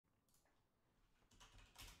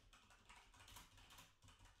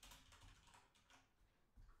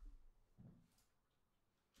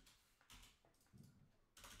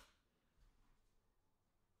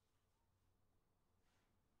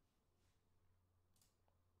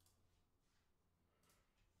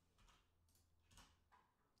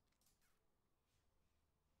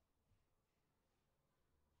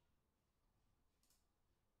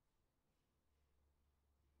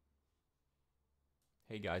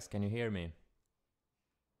Hey guys, can you hear me?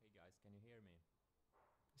 Hey guys, can you hear me?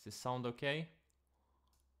 Is this sound okay? Is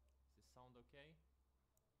this sound okay?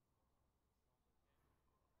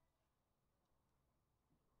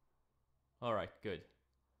 All right, good.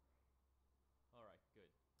 All right, good.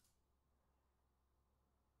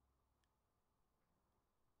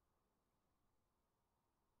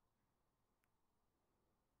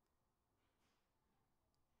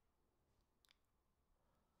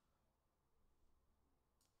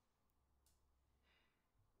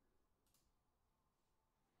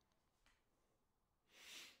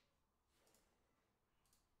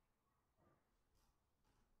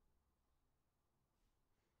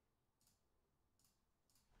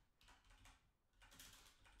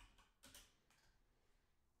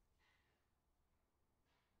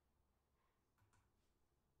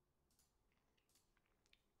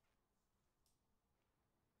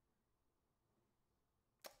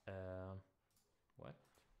 What?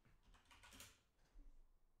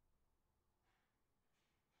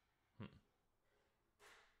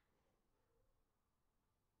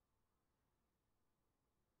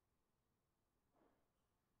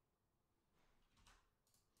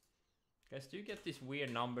 Guys, do you get these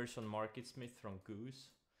weird numbers on MarketSmith from Goose?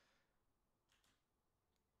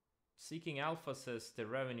 Seeking Alpha says the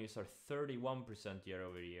revenues are 31% year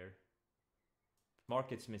over year.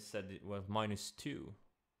 MarketSmith said it was -2.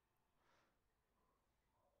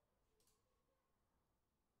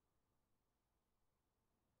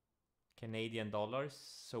 Canadian dollars,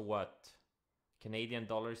 so what? Canadian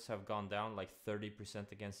dollars have gone down like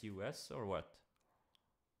 30% against US or what?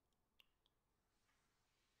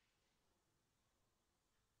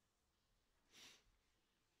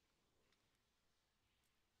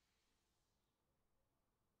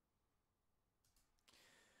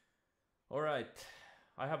 Alright,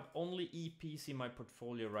 I have only EPs in my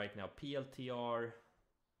portfolio right now. PLTR.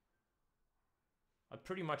 I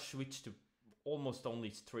pretty much switched to almost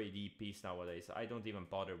only straight EPs nowadays. I don't even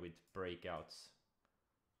bother with breakouts.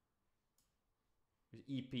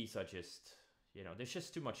 EPs are just, you know, there's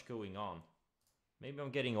just too much going on. Maybe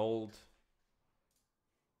I'm getting old.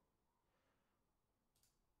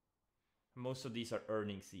 Most of these are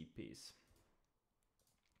earnings EPs.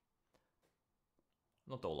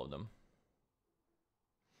 Not all of them.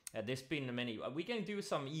 There's been many. We can do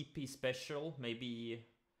some EP special, maybe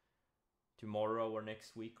tomorrow or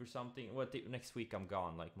next week or something. Well, next week I'm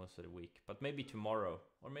gone, like most of the week. But maybe tomorrow,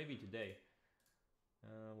 or maybe today.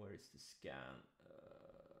 Where is the scan?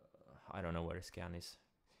 I don't know where the scan is.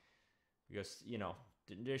 Because, you know,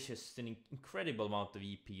 there's just an incredible amount of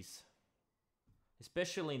EPs.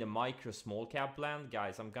 Especially in the micro small cap land,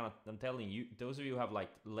 guys. I'm telling you, those of you who have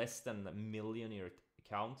like less than a million in your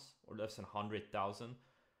accounts or less than 100,000,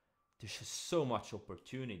 there's just so much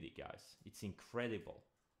opportunity, guys. It's incredible.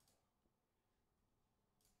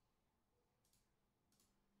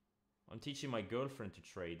 I'm teaching my girlfriend to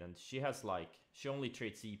trade, and she has like, she only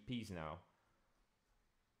trades EPs now.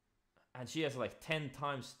 And she has like 10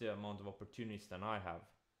 times the amount of opportunities than I have.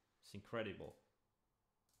 It's incredible.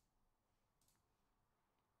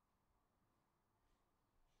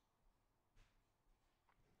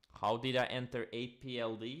 How did I enter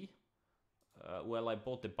APLD? Well, I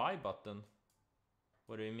bought the buy button.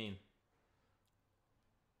 What do you mean?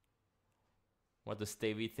 What does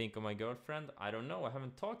Davey think of my girlfriend? I don't know. I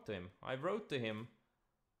haven't talked to him. I wrote to him,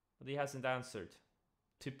 but he hasn't answered.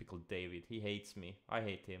 Typical David. He hates me. I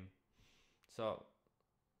hate him. So,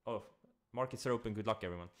 oh, markets are open. Good luck,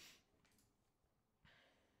 everyone.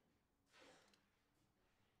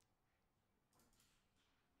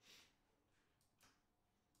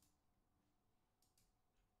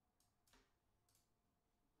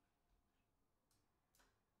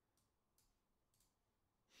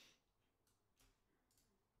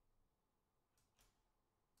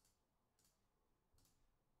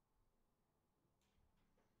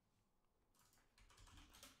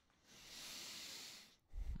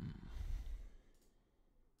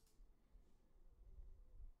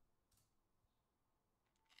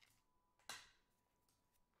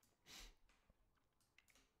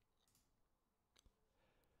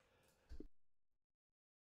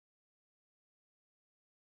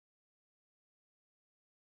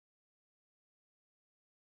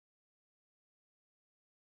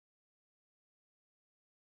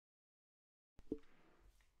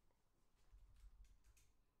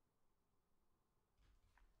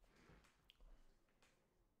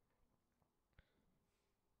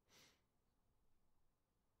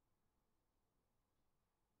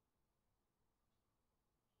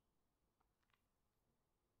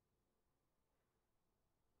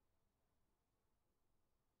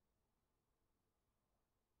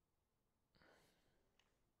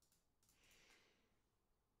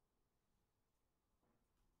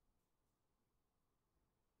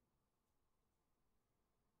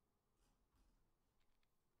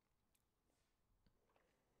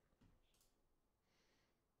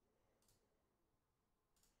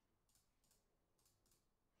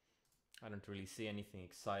 I don't really see anything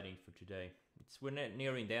exciting for today. We're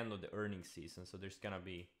nearing the end of the earnings season, so there's gonna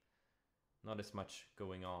be not as much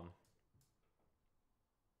going on.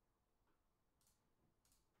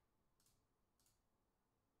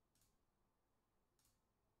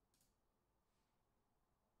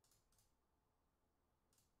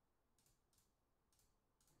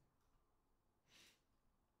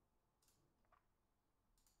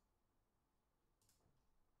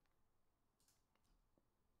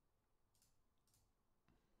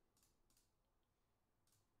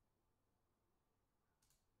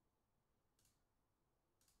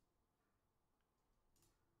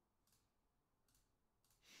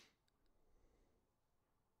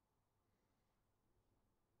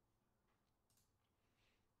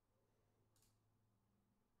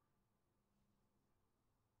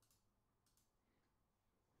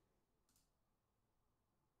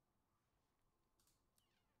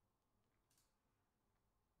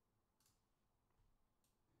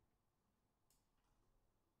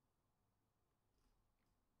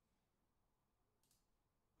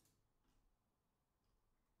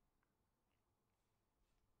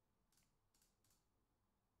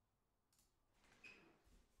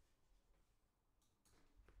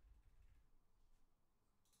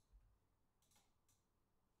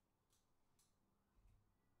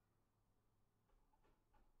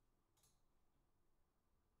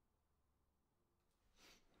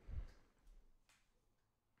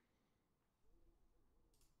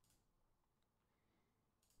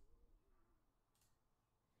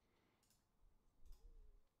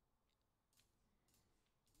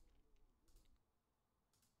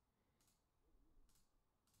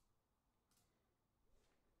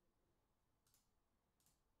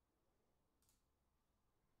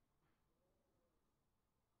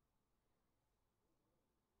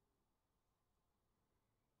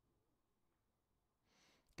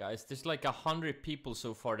 Guys, there's like 100 people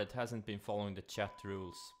so far that hasn't been following the chat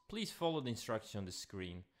rules. Please follow the instructions on the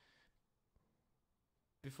screen.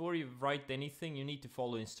 Before you write anything, you need to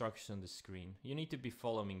follow instructions on the screen. You need to be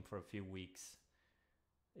following for a few weeks.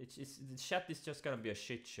 The chat is just gonna be a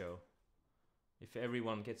shit show if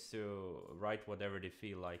everyone gets to write whatever they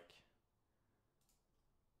feel like.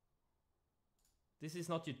 This is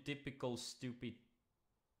not your typical stupid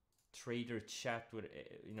trader chat with,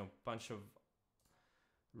 you know, bunch of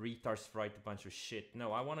retards write a bunch of shit.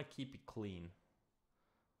 No, I want to keep it clean.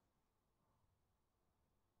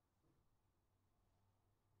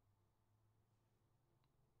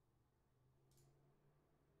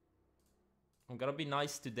 I'm gonna be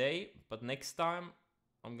nice today, but next time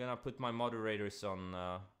I'm gonna put my moderators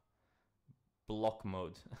on block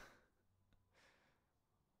mode.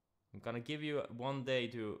 I'm gonna give you one day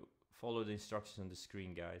to follow the instructions on the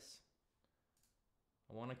screen, guys.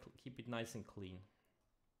 I want to keep it nice and clean.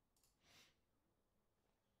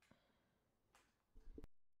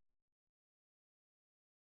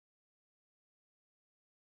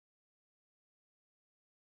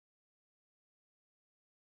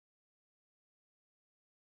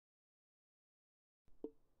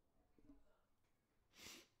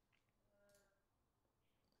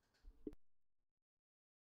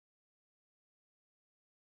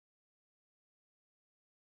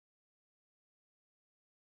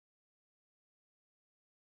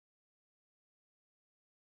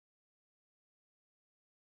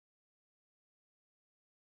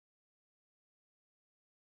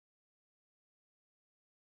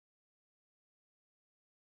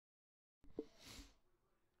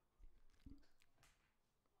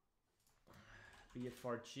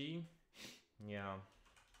 BFRG,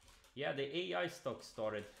 yeah, the AI stock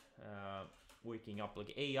started waking up.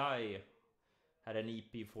 Like AI had an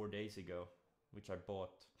EP 4 days ago, which I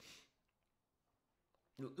bought.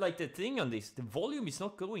 Like the thing on this, the volume is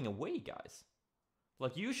not going away, guys.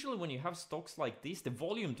 Like usually when you have stocks like this, the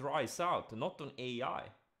volume dries out, not on AI.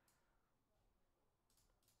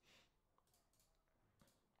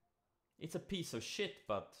 It's a piece of shit,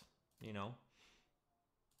 but you know,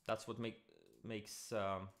 that's what makes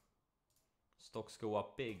stocks go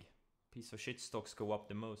up big. Piece of shit stocks go up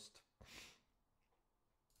the most.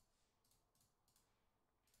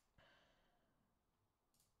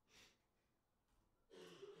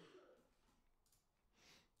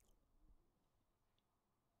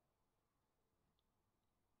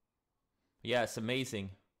 Yeah, it's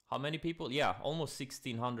amazing. How many people? Yeah, almost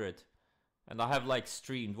 1,600. And I have like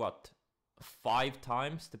streamed, what, 5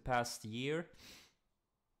 times the past year?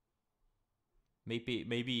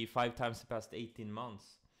 Maybe 5 times the past 18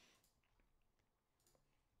 months.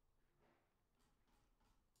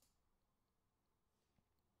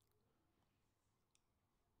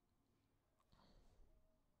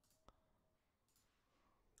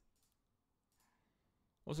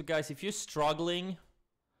 Also, guys, if you're struggling,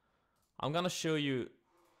 I'm gonna show you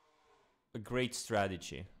a great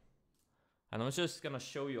strategy. And I'm just gonna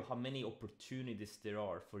show you how many opportunities there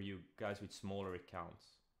are for you guys with smaller accounts.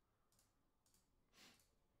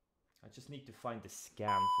 I just need to find the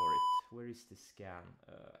scan for it. Where is the scan?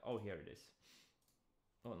 Oh, here it is.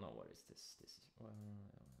 Oh no, what is this? This is sound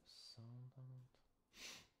on it.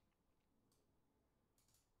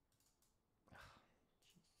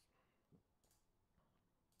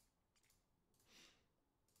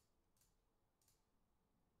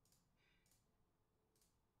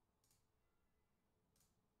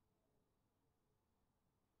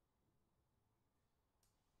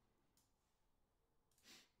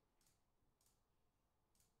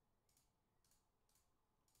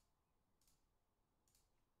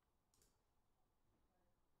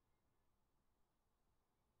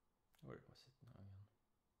 Where was it now again?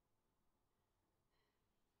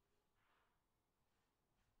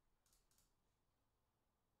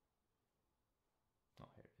 Oh,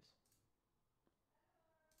 here it is.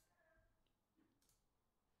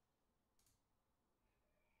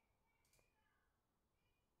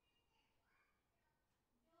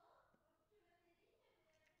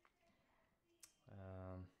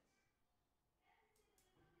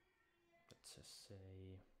 Let's just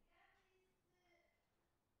say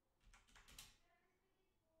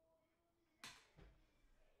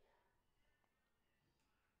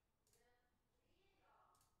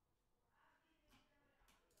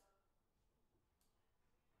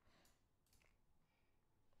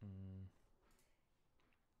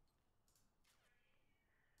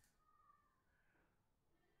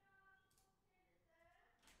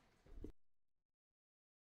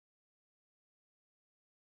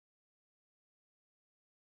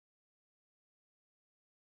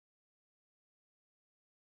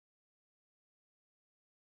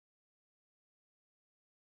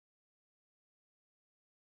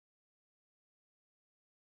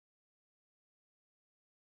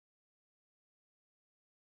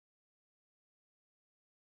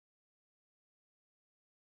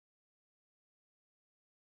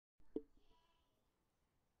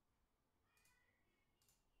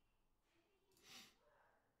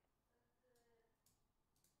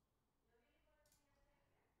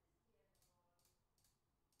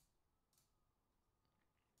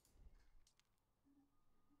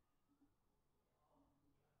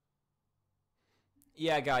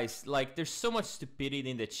yeah, guys, like there's so much stupidity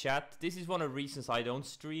in the chat. This is one of the reasons I don't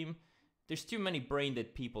stream. There's too many brain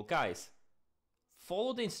dead people. Guys,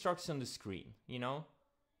 follow the instructions on the screen, you know?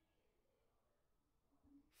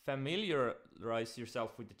 Familiarize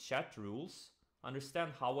yourself with the chat rules.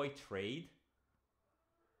 Understand how I trade.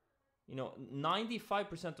 You know,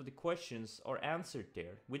 95% of the questions are answered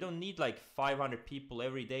there. We don't need like 500 people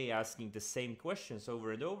every day asking the same questions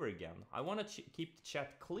over and over again. I want to keep the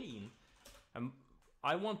chat clean. And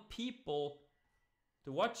I want people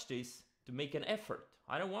to watch this to make an effort.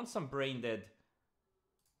 I don't want some brain dead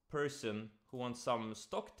person who wants some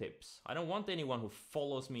stock tips. I don't want anyone who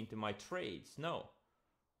follows me into my trades. No.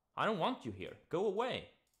 I don't want you here. Go away.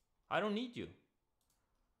 I don't need you.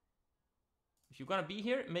 If you're gonna be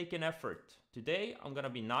here, make an effort. Today, I'm gonna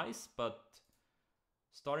be nice, but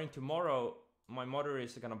starting tomorrow, my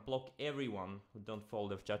moderators are gonna block everyone who don't follow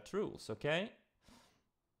the chat rules, okay?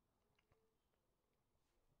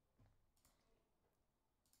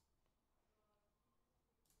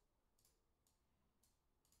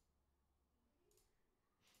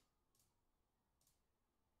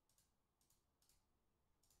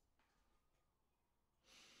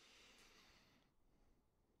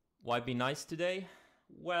 Why be nice today?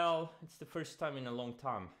 Well, it's the first time in a long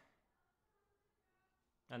time.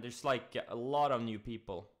 And there's like a lot of new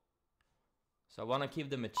people. So I want to give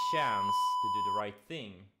them a chance to do the right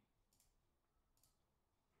thing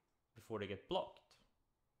before they get blocked.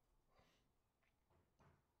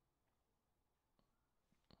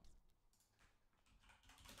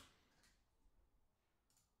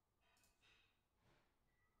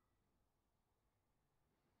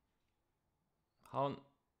 How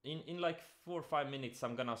in like 4 or 5 minutes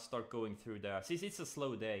I'm gonna start going through the, since it's a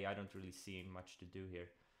slow day, I don't really see much to do here.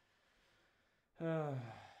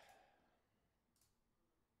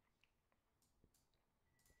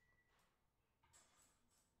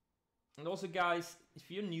 And also, guys, if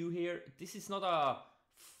you're new here, this is not a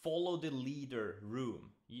follow the leader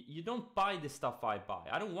room. You don't buy the stuff I buy.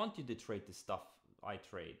 I don't want you to trade the stuff I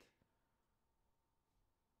trade.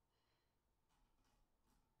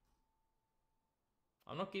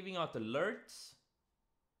 I'm not giving out alerts.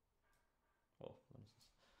 Oh, what is this?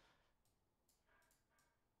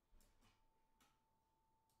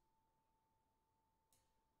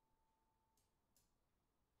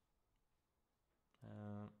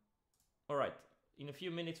 All right, in a few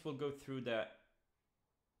minutes we'll go through the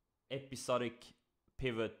episodic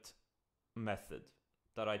pivot method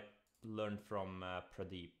that I learned from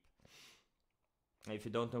Pradeep. If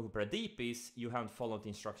you don't know who Pradeep is, you haven't followed the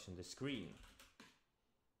instruction on the screen.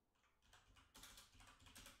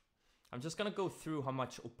 I'm just gonna go through how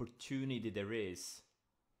much opportunity there is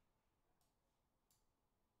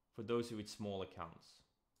for those with small accounts.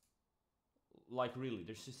 Like really,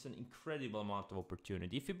 there's just an incredible amount of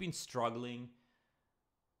opportunity. If you've been struggling,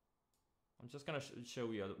 I'm just gonna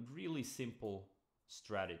show you a really simple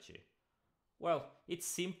strategy. Well, it's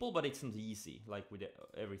simple, but it's not easy, like with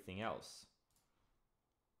everything else.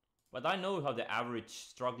 But I know how the average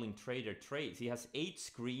struggling trader trades. He has 8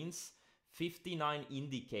 screens, 59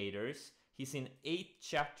 indicators. He's in 8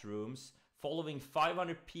 chat rooms, following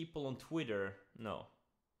 500 people on Twitter. No,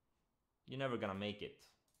 you're never gonna make it.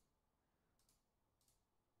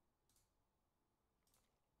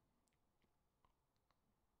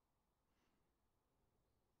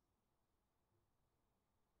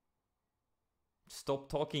 Stop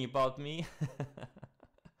talking about me.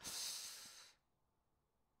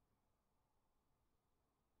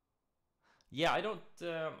 Yeah, I don't.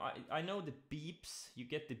 I know the beeps. You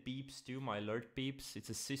get the beeps too. My alert beeps.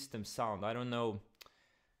 It's a system sound. I don't know.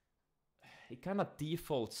 It kind of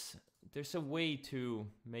defaults. There's a way to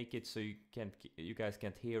make it so you guys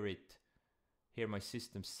can't hear it. Hear my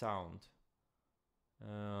system sound.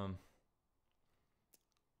 I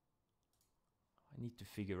need to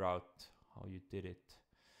figure out how you did it.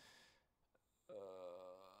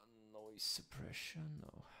 Noise suppression.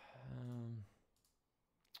 No.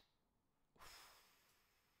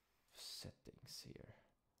 Settings here.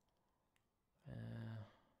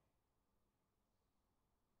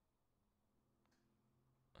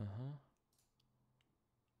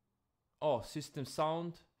 Oh, system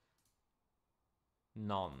sound.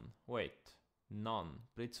 None. Wait, none.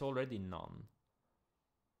 But it's already none.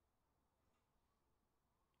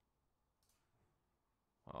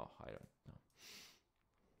 Oh, I don't know.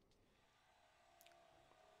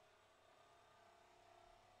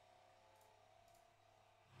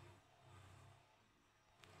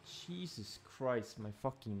 Jesus Christ, my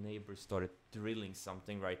fucking neighbor started drilling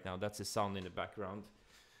something right now. That's a sound in the background.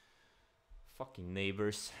 Fucking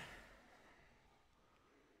neighbors.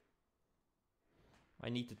 I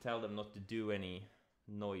need to tell them not to do any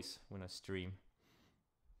noise when I stream.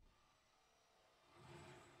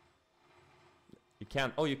 You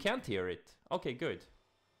can't. Oh, you can't hear it. Okay, good.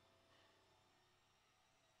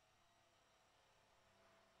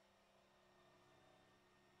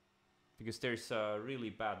 Because there's a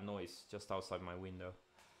really bad noise just outside my window.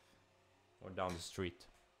 Or down the street.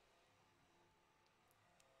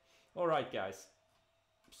 Alright, guys.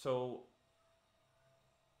 So,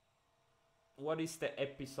 what is the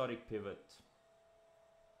episodic pivot?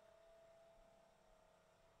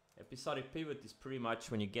 Episodic pivot is pretty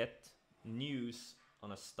much when you get news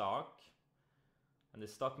on a stock and the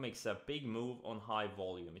stock makes a big move on high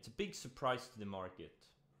volume. It's a big surprise to the market.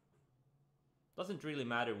 Doesn't really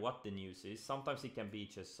matter what the news is. Sometimes it can be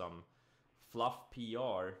just some fluff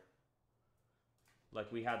PR,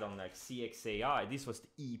 like we had on like CXAI. This was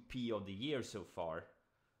the EP of the year so far.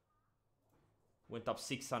 Went up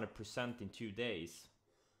 600% in 2 days,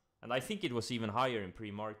 and I think it was even higher in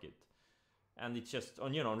pre-market. And it's just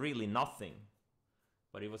on, you know, really nothing,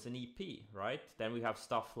 but it was an EP, right? Then we have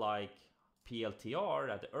stuff like PLTR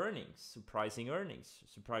at earnings,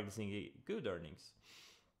 surprisingly good earnings.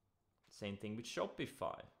 Same thing with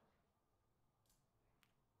Shopify,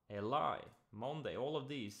 LI, Monday, all of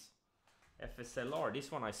these. FSLR,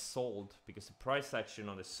 this one I sold because the price action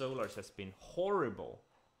on the Solars has been horrible.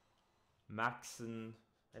 Maxon,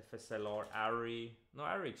 FSLR, Ari. No,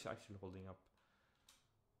 Ari is actually holding up.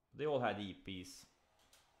 They all had EPs.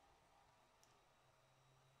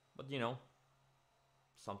 But you know,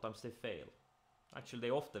 sometimes they fail. Actually,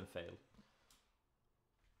 they often fail.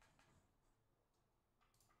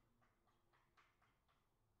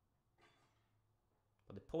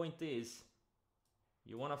 But the point is,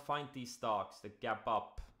 you want to find these stocks that gap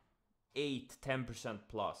up 8-10%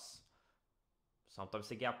 plus. Sometimes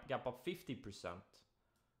they gap up 50%.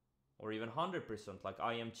 Or even 100%, like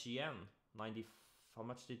IMGN. 90. How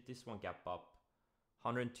much did this one gap up?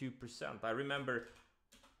 102%. I remember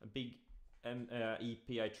a big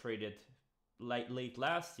EP I traded late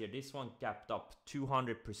last year. This one gapped up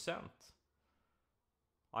 200%.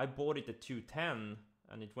 I bought it at 210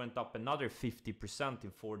 and it went up another 50%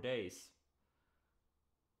 in 4 days.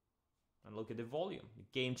 And look at the volume.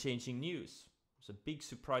 Game-changing news. It's a big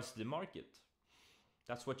surprise to the market.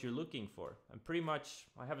 That's what you're looking for. And pretty much,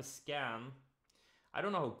 I have a scan. I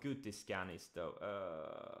don't know how good this scan is though.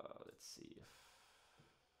 Let's see.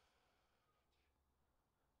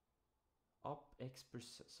 Up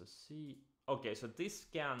X%. So see. Okay, so this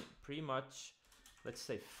scan pretty much, let's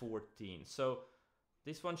say 14. So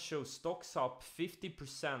this one shows stocks up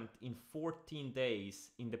 50% in 14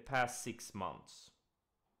 days in the past 6 months.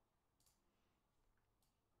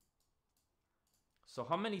 So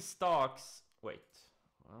how many stocks? Wait.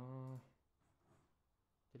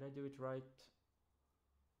 Did I do it right?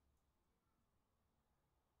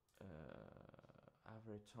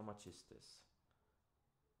 Average, how much is this?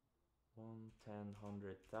 1, 10,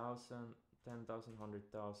 100,000, 10,000,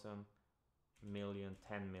 100,000, million,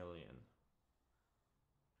 10 million.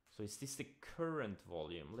 So is this the current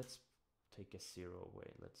volume? Let's take a 0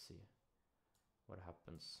 away. Let's see what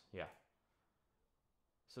happens. Yeah.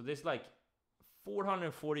 So there's like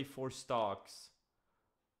 444 stocks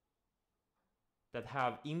that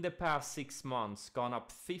have in the past 6 months gone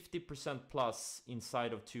up 50% plus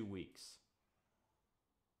inside of 2 weeks.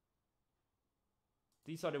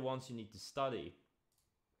 These are the ones you need to study.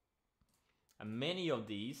 And many of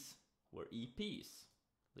these were EPs.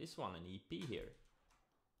 This one, an EP here.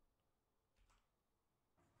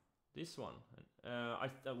 This one,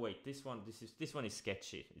 wait, this one is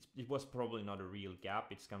sketchy. It was probably not a real gap.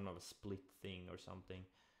 It's kind of a split thing or something.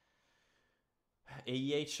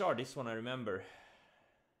 AEHR, this one I remember.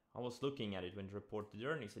 I was looking at it when it reported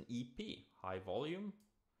earnings. An EP, high volume.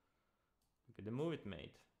 Look at the move it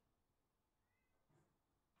made.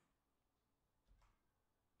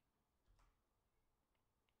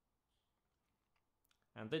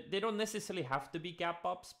 And they don't necessarily have to be gap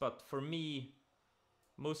ups, but for me,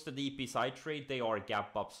 most of the EPs I trade, they are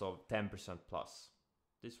gap ups of 10% plus.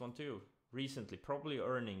 This one too, recently, probably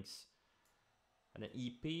earnings. And an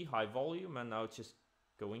EP, high volume, and now it's just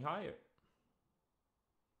going higher.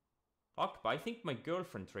 Akba, I think my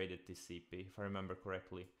girlfriend traded this EP, if I remember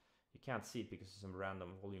correctly. You can't see it because of some random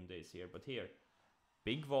volume days here, but here.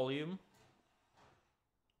 Big volume.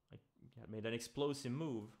 I made an explosive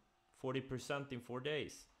move. 40% in 4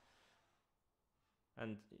 days.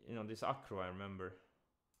 And, you know, this Acro, I remember.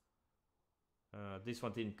 This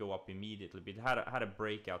one didn't go up immediately, but it had a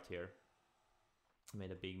breakout here. Made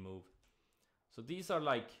a big move. So these are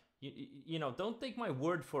like, you know, don't take my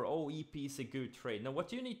word for, oh, EP is a good trade. Now,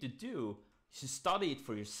 what you need to do is to study it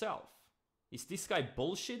for yourself. Is this guy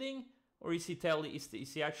bullshitting? Or is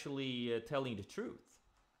he actually telling the truth?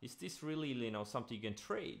 Is this really, you know, something you can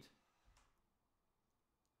trade?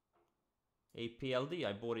 APLD,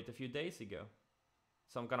 I bought it a few days ago.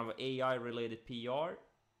 Some kind of AI related PR.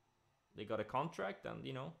 They got a contract and,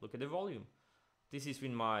 you know, look at the volume. This is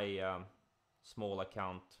in my small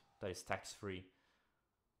account that is tax free.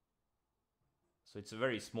 So it's a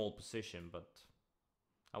very small position, but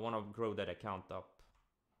I want to grow that account up.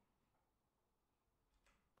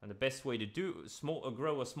 And the best way to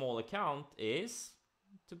grow a small account is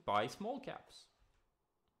to buy small caps.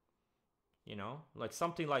 You know, like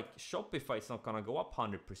something like Shopify is not going to go up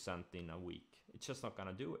 100% in a week. It's just not going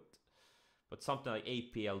to do it. But something like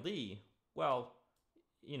APLD, well,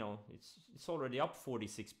 you know, it's already up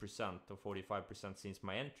 46% or 45% since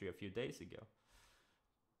my entry a few days ago.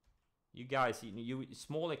 You guys, you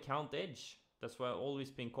small account edge. That's what I've always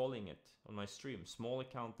been calling it on my stream. Small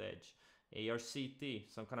account edge.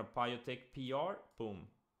 ARCT, some kind of biotech PR, boom.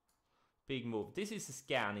 Big move. This is a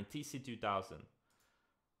scan in TC2000.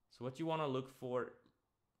 So what you want to look for,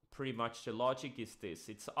 pretty much the logic is this.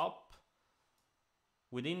 It's up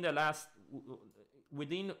within a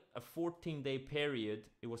 14-day period,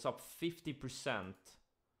 it was up 50%.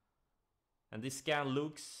 And this scan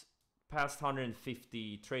looks past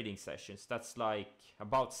 150 trading sessions. That's like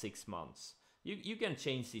about 6 months. You can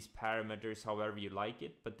change these parameters however you like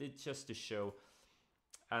it, but it's just to show.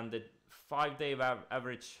 And the 5-day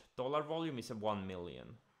average dollar volume is 1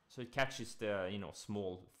 million. So it catches the, you know,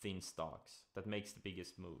 small thin stocks that makes the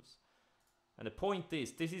biggest moves. And the point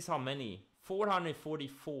is, this is how many,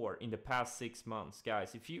 444 in the past 6 months.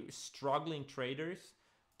 Guys, if you're struggling traders,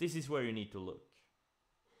 this is where you need to look.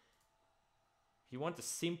 If you want a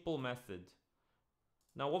simple method.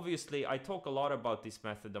 Now, obviously, I talk a lot about this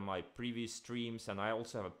method on my previous streams, and I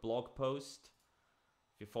also have a blog post.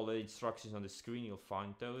 If you follow the instructions on the screen, you'll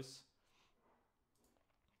find those.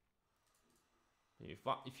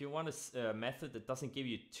 If you want a method that doesn't give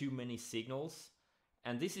you too many signals,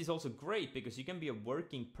 and this is also great because you can be a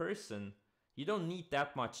working person, you don't need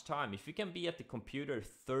that much time. If you can be at the computer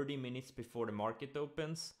 30 minutes before the market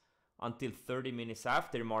opens until 30 minutes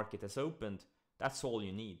after the market has opened, that's all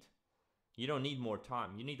you need. You don't need more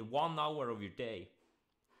time. You need 1 hour of your day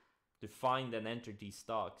to find and enter these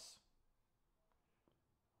stocks.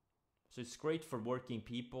 So it's great for working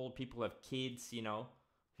people. People have kids, you know.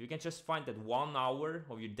 If you can just find that 1 hour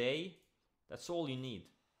of your day, that's all you need.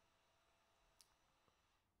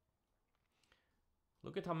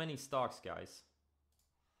 Look at how many stocks, guys.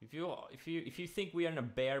 If you think we are in a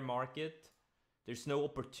bear market, there's no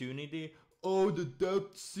opportunity. Oh, the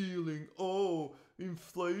debt ceiling. Oh,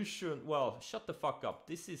 inflation. Well, shut the fuck up.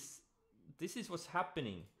 This is what's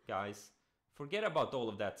happening, guys. Forget about all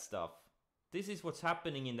of that stuff. This is what's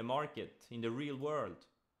happening in the market, in the real world.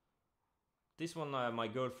 This one my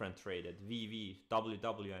girlfriend traded,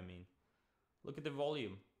 WW I mean. Look at the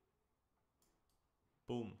volume.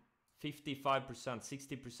 Boom. 55%,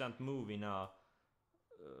 60% move in a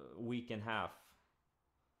week and a half.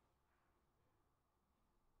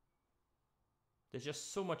 There's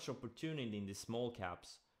just so much opportunity in these small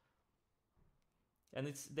caps.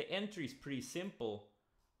 And the entry is pretty simple.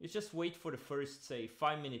 You just wait for the first, say,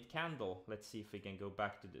 5-minute candle. Let's see if we can go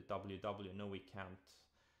back to the WW. No, we can't.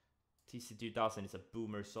 TC2000 is a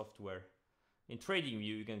boomer software. In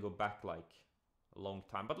TradingView, you can go back like a long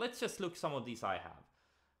time. But let's just look some of these I have.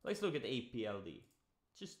 Let's look at APLD.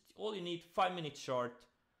 Just all you need, 5-minute chart.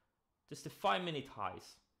 Just the 5-minute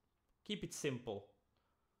highs. Keep it simple.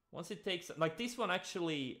 Once it takes, like this one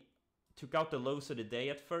actually took out the lows of the day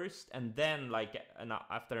at first, and then like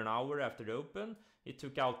after an hour after the open, it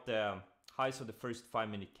took out the highs of the first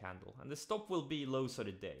 5-minute candle. And the stop will be lows of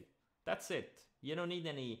the day. That's it. You don't need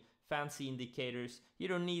any fancy indicators. You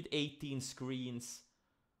don't need 18 screens.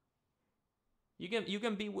 You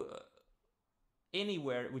can be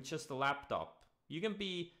anywhere with just a laptop. You can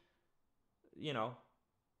be, you know,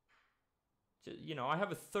 I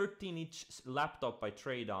have a 13-inch laptop I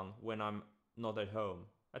trade on when I'm not at home.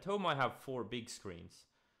 At home I have 4 big screens,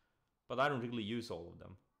 but I don't really use all of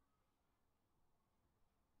them.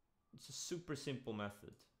 It's a super simple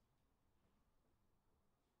method.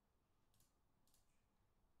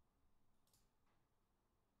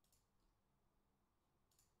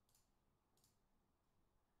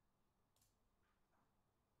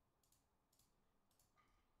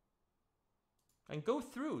 And go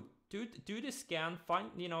through, do the scan, find,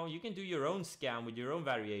 you know, you can do your own scan with your own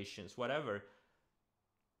variations, whatever.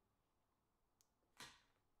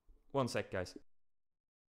 One sec, guys.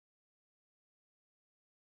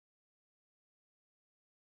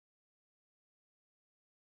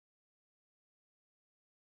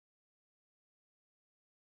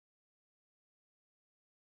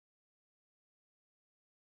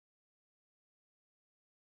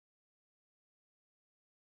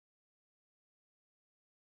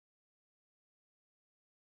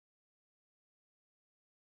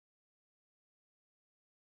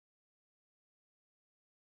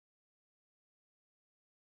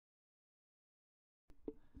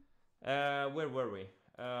 Where were we?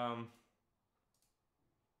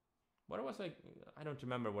 What was I don't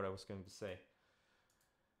remember what I was going to say.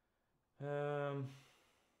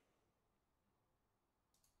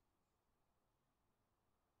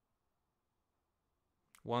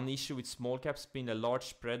 One issue with small caps being a large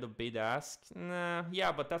spread of bid ask. Nah,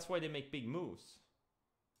 yeah, but that's why they make big moves.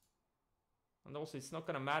 And also, it's not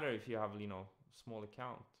gonna matter if you have, you know, small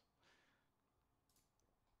account.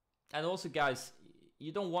 And also, guys,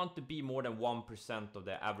 you don't want to be more than 1% of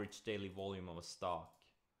the average daily volume of a stock.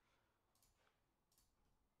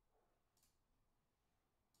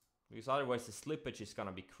 Because otherwise the slippage is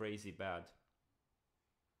gonna be crazy bad.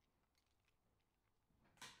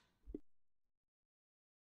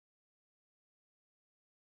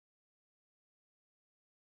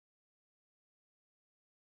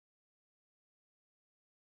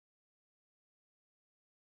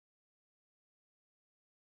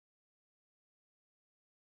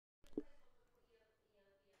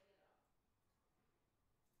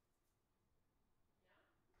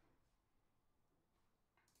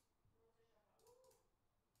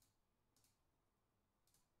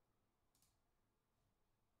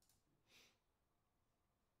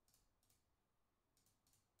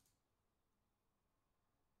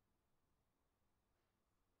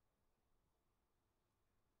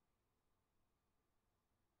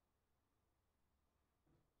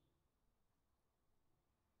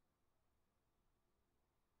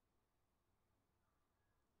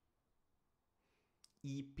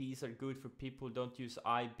 EPs are good for people who don't use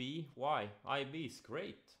IB. Why? IB is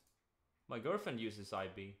great. My girlfriend uses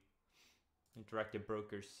IB. Interactive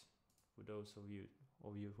brokers. For those of you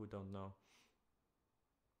who don't know.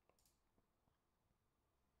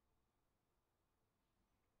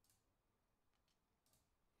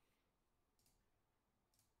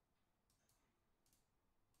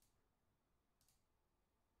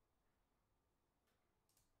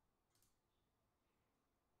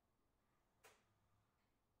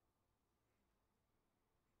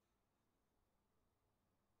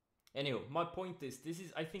 Anyway, my point is,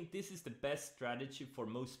 I think this is the best strategy for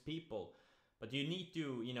most people, but you need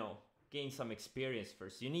to, gain some experience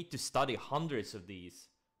first. You need to study hundreds of these,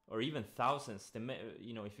 or even thousands.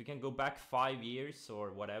 If you can go back 5 years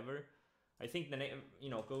or whatever, I think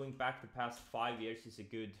going back the past 5 years is a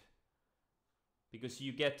good, because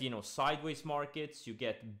you get, sideways markets, you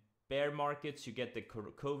get bear markets, you get the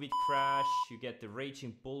COVID crash, you get the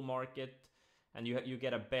raging bull market, and you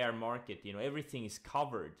get a bear market. Everything is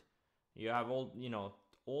covered. You have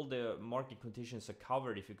all the market conditions are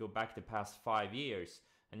covered if you go back the past 5 years.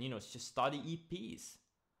 And, it's just study EPs.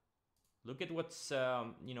 Look at what's,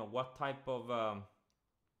 what type of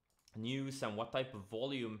news and what type of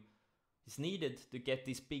volume is needed to get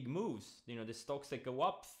these big moves. The stocks that go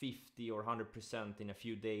up 50 or 100% in a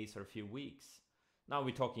few days or a few weeks. Now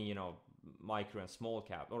we're talking, micro and small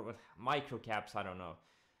cap, or micro caps, I don't know.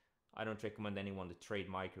 I don't recommend anyone to trade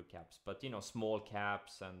micro caps, but small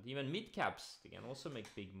caps and even mid caps, they can also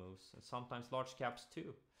make big moves, and sometimes large caps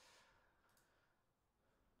too.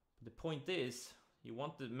 The point is, you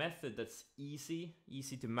want the method that's easy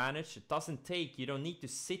to manage. It doesn't take, you don't need to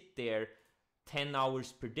sit there 10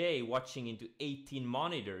 hours per day watching into 18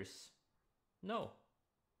 monitors. No,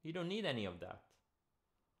 you don't need any of that.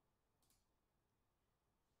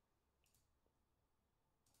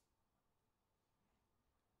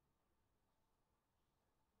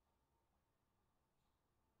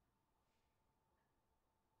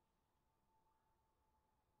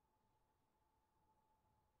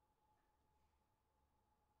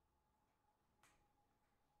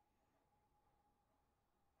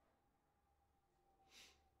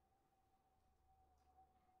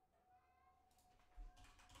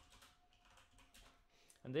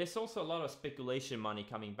 And there's also a lot of speculation money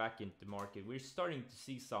coming back into the market. We're starting to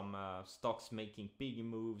see some stocks making big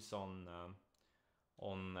moves on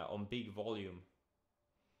big volume.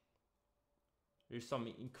 There's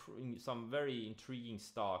some very intriguing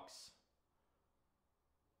stocks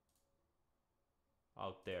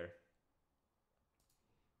out there.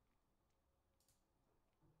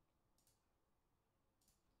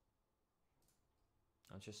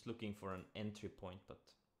 I'm just looking for an entry point, but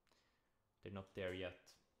they're not there yet.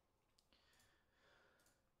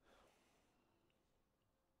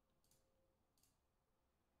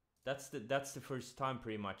 That's the first time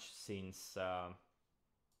pretty much since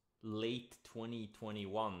late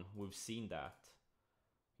 2021 we've seen that.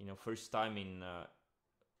 First time in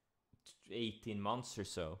 18 months or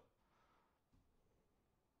so.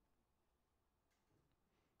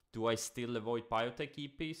 Do I still avoid biotech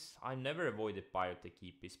EPs? I never avoided biotech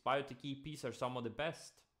EPs. Biotech EPs are some of the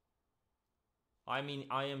best. I mean,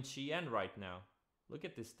 IMGN right now. Look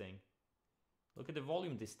at this thing. Look at the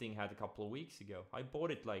volume this thing had a couple of weeks ago. I bought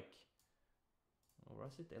it like, or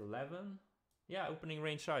was it 11? Yeah, opening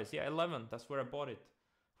range highs. Yeah, 11. That's where I bought it.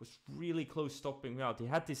 It was really close stopping me out. It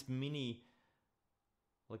had this mini,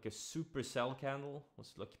 like a super sell candle. It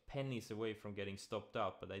was like pennies away from getting stopped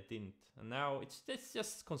out, but I didn't. And now it's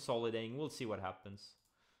just consolidating. We'll see what happens.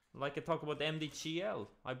 Like I talk about MDGL.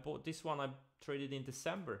 I bought this one. I traded in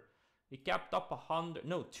December. It gapped up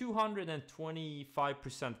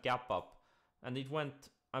 225% gap up. And it went,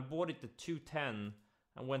 I bought it at 210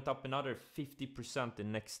 and went up another 50%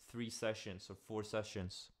 in next 3 sessions or 4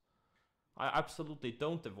 sessions. I absolutely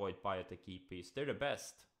don't avoid biotech EPs. They're the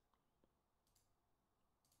best.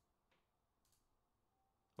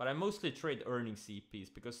 But I mostly trade earnings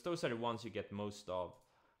EPs because those are the ones you get most of.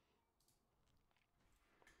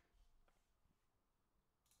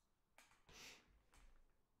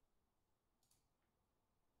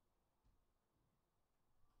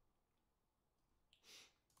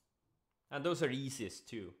 And those are easiest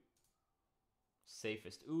too.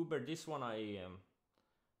 Safest. Uber, this one I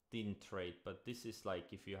didn't trade, but this is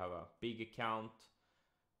like if you have a big account.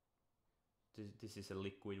 This is a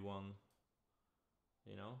liquid one.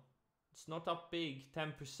 It's not up big,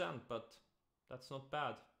 10%, but that's not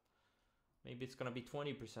bad. Maybe it's gonna be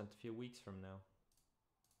 20% a few weeks from now.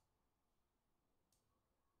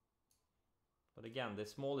 But again, the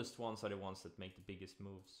smallest ones are the ones that make the biggest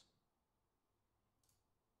moves.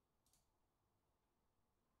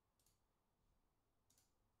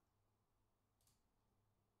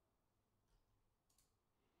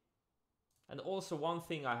 And also one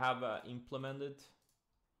thing I have implemented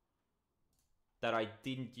that I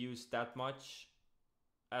didn't use as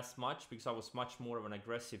much because I was much more of an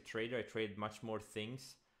aggressive trader. I traded much more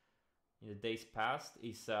things in the days past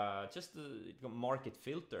is just the market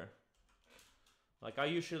filter. Like I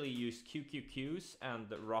usually use QQQs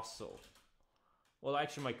and Russell. Well,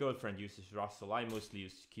 actually my girlfriend uses Russell. I mostly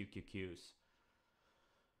use QQQs.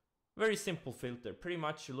 Very simple filter. Pretty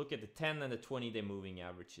much you look at the 10 and the 20-day moving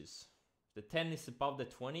averages. The 10 is above the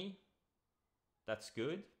 20, that's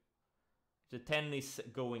good. If the 10 is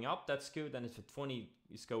going up, that's good. And if the 20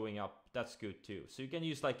 is going up, that's good too. So you can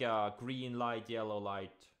use like a green light, yellow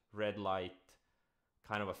light, red light,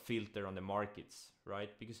 kind of a filter on the markets, right?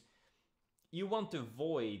 Because you want to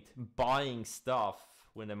avoid buying stuff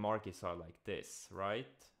when the markets are like this, right?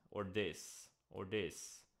 Or this, or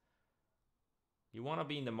this. You want to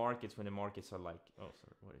be in the markets when the markets are like, oh,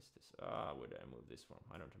 sorry, what is this? Where did I move this from?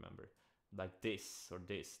 I don't remember. Like this or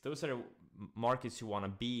this. Those are the markets you want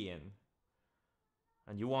to be in.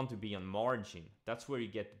 And you want to be on margin. That's where you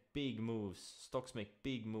get big moves. Stocks make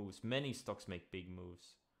big moves. Many stocks make big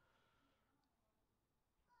moves.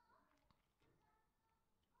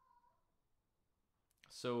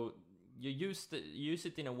 So you use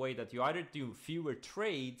it in a way that you either do fewer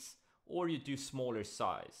trades or you do smaller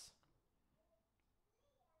size.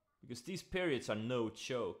 Because these periods are no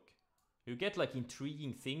joke. You get like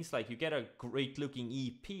intriguing things, like you get a great looking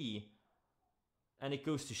EP and it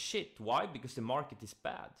goes to shit. Why? Because the market is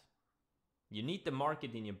bad. You need the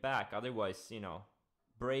market in your back, otherwise, you know,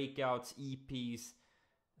 breakouts, EPs,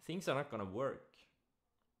 things are not gonna work.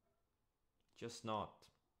 Just not.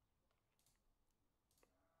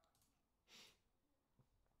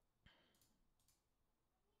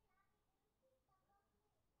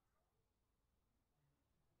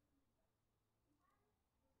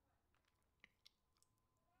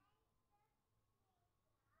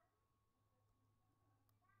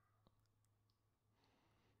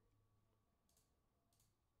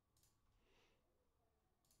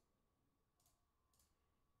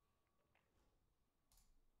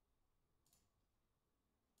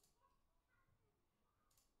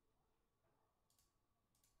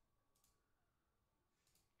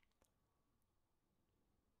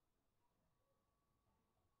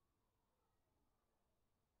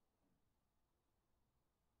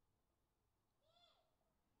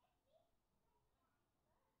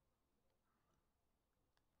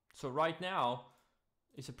 So right now,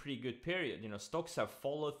 it's a pretty good period. You know, stocks have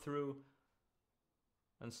followed through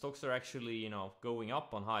and stocks are actually, you know, going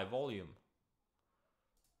up on high volume,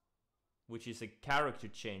 which is a character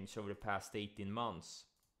change over the past 18 months.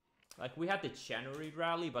 Like we had the January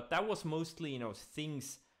rally, but that was mostly, you know,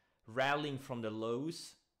 things rallying from the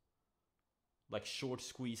lows, like short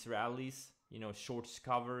squeeze rallies, you know, shorts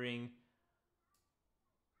covering,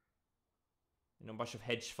 you know, a bunch of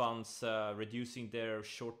hedge funds reducing their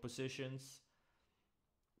short positions.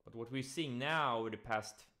 But what we're seeing now over the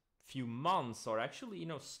past few months are actually, you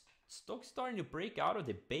know, stocks starting to break out of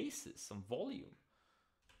the basis on volume.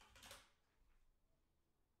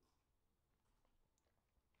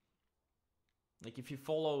 Like if you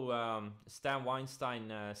follow Stan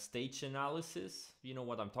Weinstein stage analysis, you know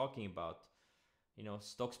what I'm talking about. You know,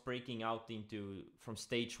 stocks breaking out into from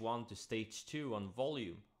stage 1 to stage 2 on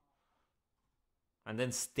volume. And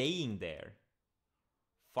then staying there.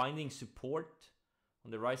 Finding support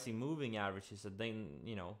on the rising moving averages and then,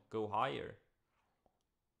 you know, go higher.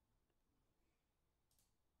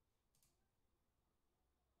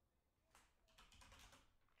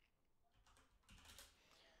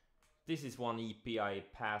 This is one EP I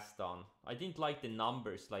passed on. I didn't like the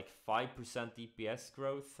numbers, like 5% EPS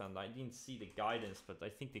growth, and I didn't see the guidance, but I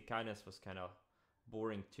think the guidance was kind of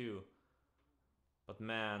boring too. But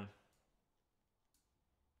man,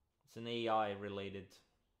 it's an AI related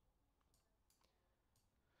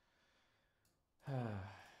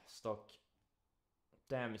stock.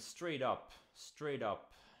 Damn, it's straight up.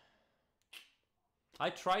 I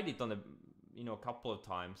tried it on a couple of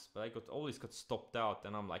times, but I always got stopped out,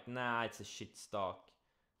 and I'm like, nah, it's a shit stock.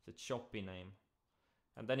 It's a choppy name.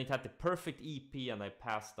 And then it had the perfect EP, and I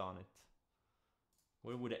passed on it.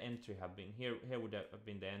 Where would the entry have been? Here would have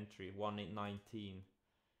been the entry, 119.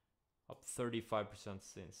 Up 35%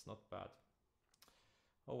 since, not bad.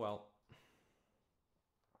 Oh well.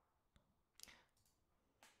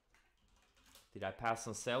 Did I pass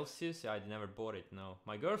on Celsius? I never bought it, no.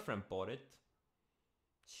 My girlfriend bought it.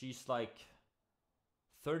 She's like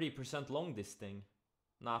 30% long this thing.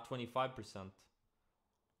 Nah, 25%.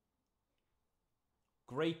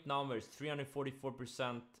 Great numbers,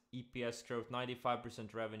 344% EPS growth,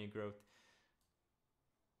 95% revenue growth.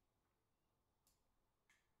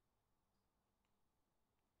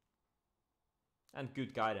 And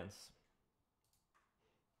good guidance.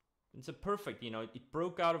 It's a perfect, you know, it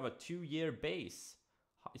broke out of a 2-year base.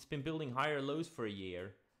 It's been building higher lows for a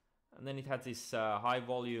year. And then it had this high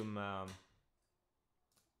volume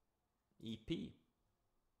EP.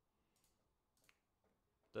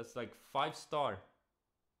 That's like 5-star.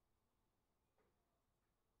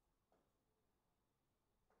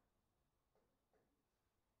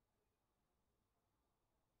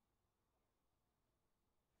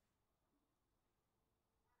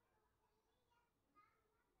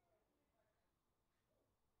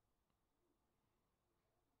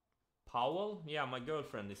 Powell? Yeah, my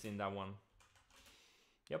girlfriend is in that one.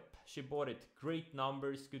 Yep, she bought it. Great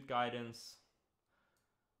numbers, good guidance.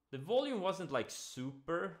 The volume wasn't like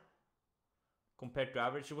super compared to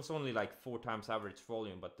average. It was only like 4 times average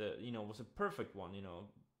volume, but the, you know, it was a perfect one, you know.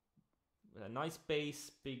 A nice base,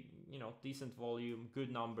 big, you know, decent volume,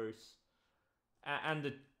 good numbers, and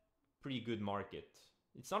a pretty good market.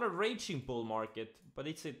 It's not a raging bull market, but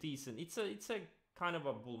it's a decent, it's a kind of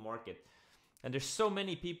a bull market. And there's so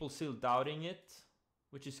many people still doubting it,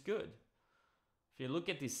 which is good. If you look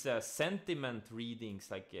at these sentiment readings,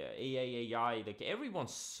 like AAAI, like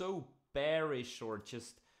everyone's so bearish or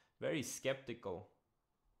just very skeptical.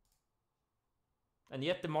 And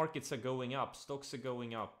yet the markets are going up, stocks are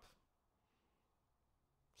going up.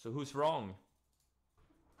 So who's wrong?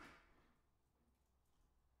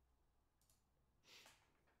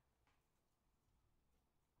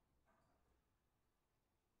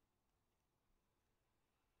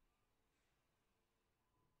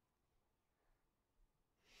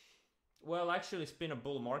 Well, actually it's been a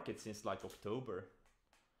bull market since like October.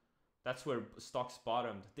 That's where stocks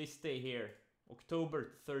bottomed. This day here,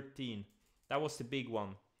 October 13. That was the big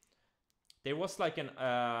one. There was like an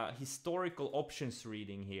historical options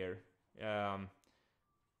reading here. If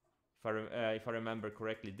I remember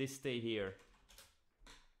correctly, this day here.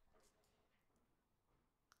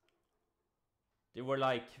 There were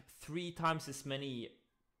like 3 times as many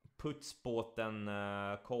puts bought than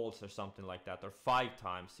calls or something like that, or 5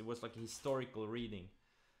 times. It was like a historical reading.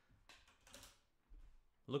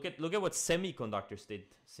 Look at what semiconductors did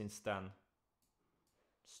since then.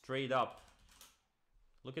 Straight up.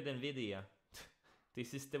 Look at Nvidia.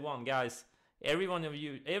 This is the one, guys. Everyone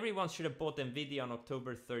should have bought Nvidia on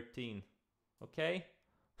October 13. Okay?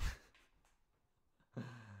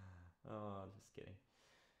 Oh, just kidding.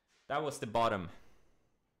 That was the bottom.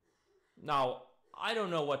 Now, I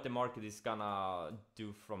don't know what the market is gonna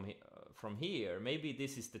do from here. Maybe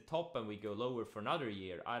this is the top and we go lower for another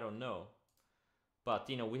year. I don't know. But,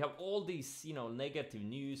 you know, we have all these, you know, negative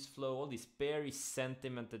news flow, all this bearish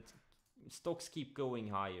sentiment that stocks keep going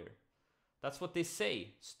higher. That's what they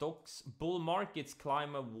say. Stocks, bull markets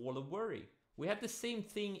climb a wall of worry. We had the same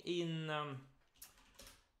thing in...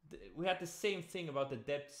 we had the same thing about the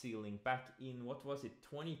debt ceiling back in, what was it,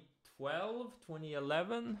 2012,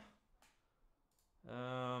 2011?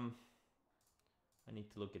 I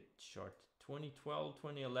need to look at the chart. 2012,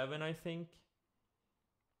 2011, I think.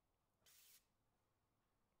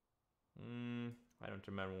 I don't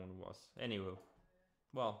remember when it was. Anyway,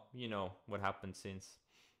 well, you know what happened since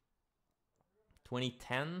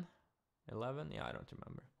 2010, 11. Yeah, I don't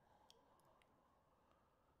remember.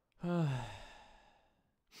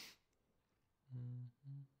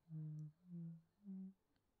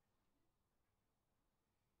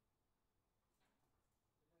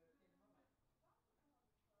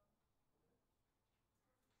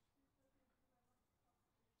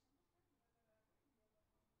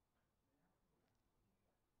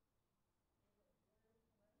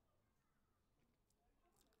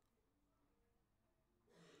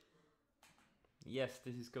 Yes,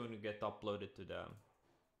 this is going to get uploaded to the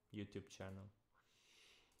YouTube channel.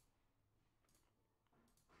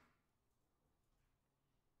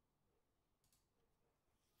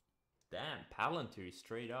 Damn, Palantir is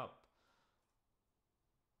straight up.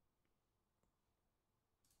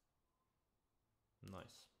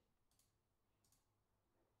 Nice.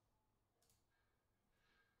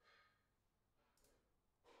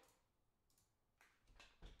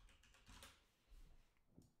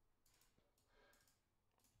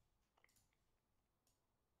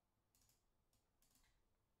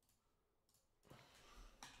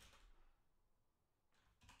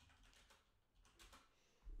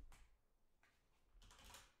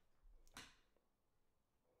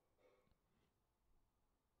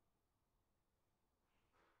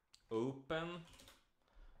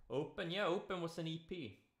 Open, yeah, Open was an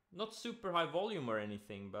EP. Not super high volume or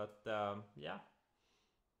anything, but yeah.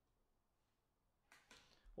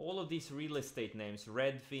 All of these real estate names,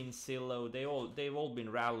 Redfin, Zillow, they've all been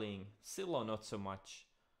rallying. Zillow not so much,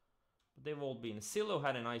 but they've all been. Zillow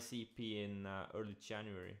had a nice EP in early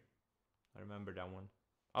January. I remember that one.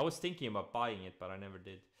 I was thinking about buying it, but I never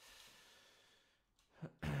did.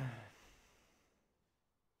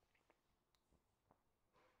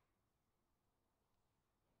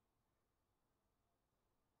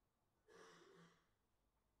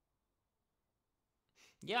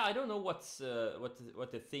 Yeah, I don't know what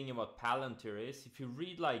the thing about Palantir is. If you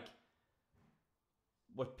read like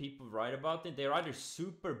what people write about it, they're either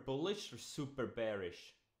super bullish or super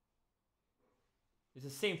bearish. It's the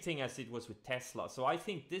same thing as it was with Tesla. So I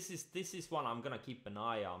think this is one I'm gonna keep an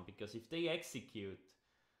eye on, because if they execute,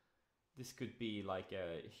 this could be like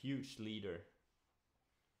a huge leader.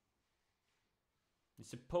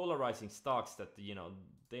 It's a polarizing stocks that, you know,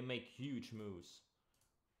 they make huge moves.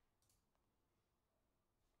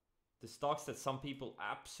 The stocks that some people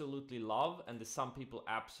absolutely love and the some people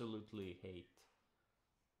absolutely hate.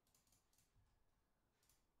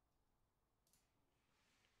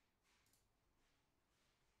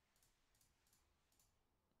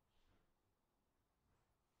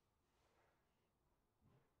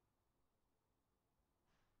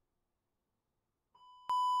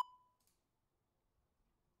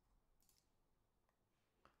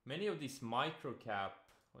 Many of these micro cap,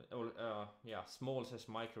 or yeah, small slash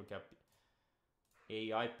micro cap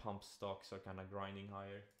AI pump stocks are kind of grinding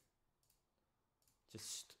higher.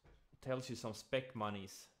 Just tells you some spec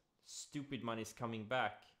monies, stupid money's coming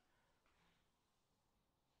back.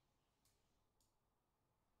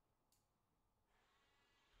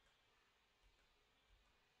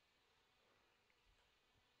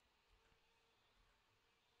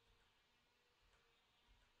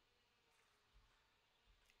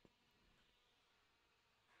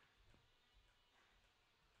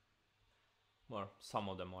 Well, some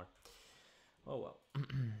of them are. Oh well.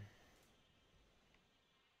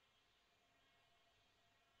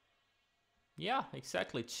 Yeah,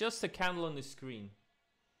 exactly. It's just a candle on the screen.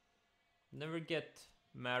 Never get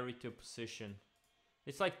married to a position.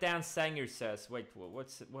 It's like Dan Sanger says. Wait,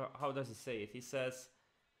 how does he say it? He says,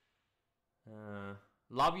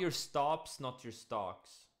 "Love your stops, not your stocks."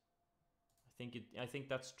 I think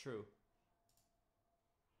that's true.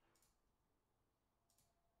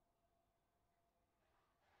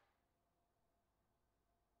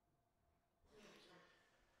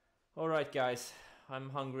 All right, guys. I'm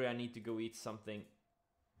hungry. I need to go eat something.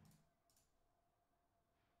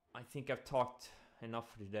 I think I've talked enough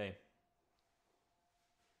for today.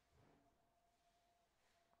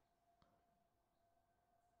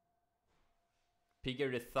 Bigger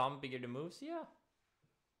the thumb, bigger the moves? Yeah.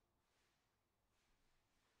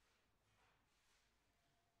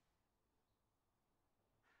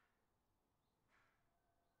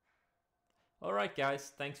 Alright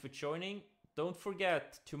guys, thanks for joining. Don't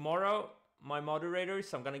forget, tomorrow, my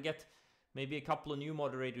moderators, I'm gonna get maybe a couple of new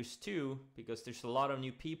moderators too, because there's a lot of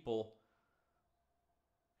new people.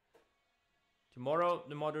 Tomorrow,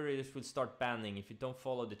 the moderators will start banning if you don't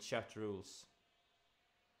follow the chat rules.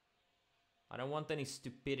 I don't want any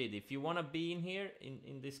stupidity. If you want to be in here,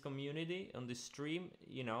 in this community, on this stream,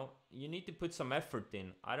 you know, you need to put some effort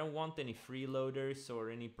in. I don't want any freeloaders or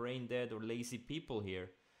any brain dead or lazy people here.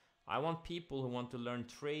 I want people who want to learn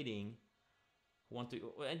trading, who want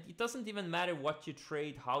to, and it doesn't even matter what you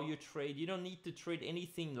trade, how you trade. You don't need to trade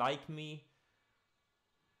anything like me.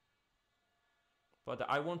 But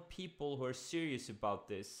I want people who are serious about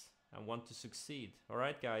this and want to succeed. All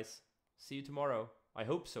right, guys. See you tomorrow. I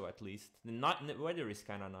hope so, at least. The weather is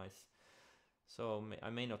kind of nice. So I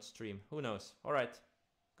may not stream. Who knows? All right.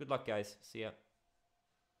 Good luck, guys. See ya.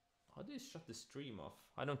 How do you shut the stream off?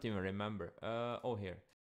 I don't even remember. Oh, here.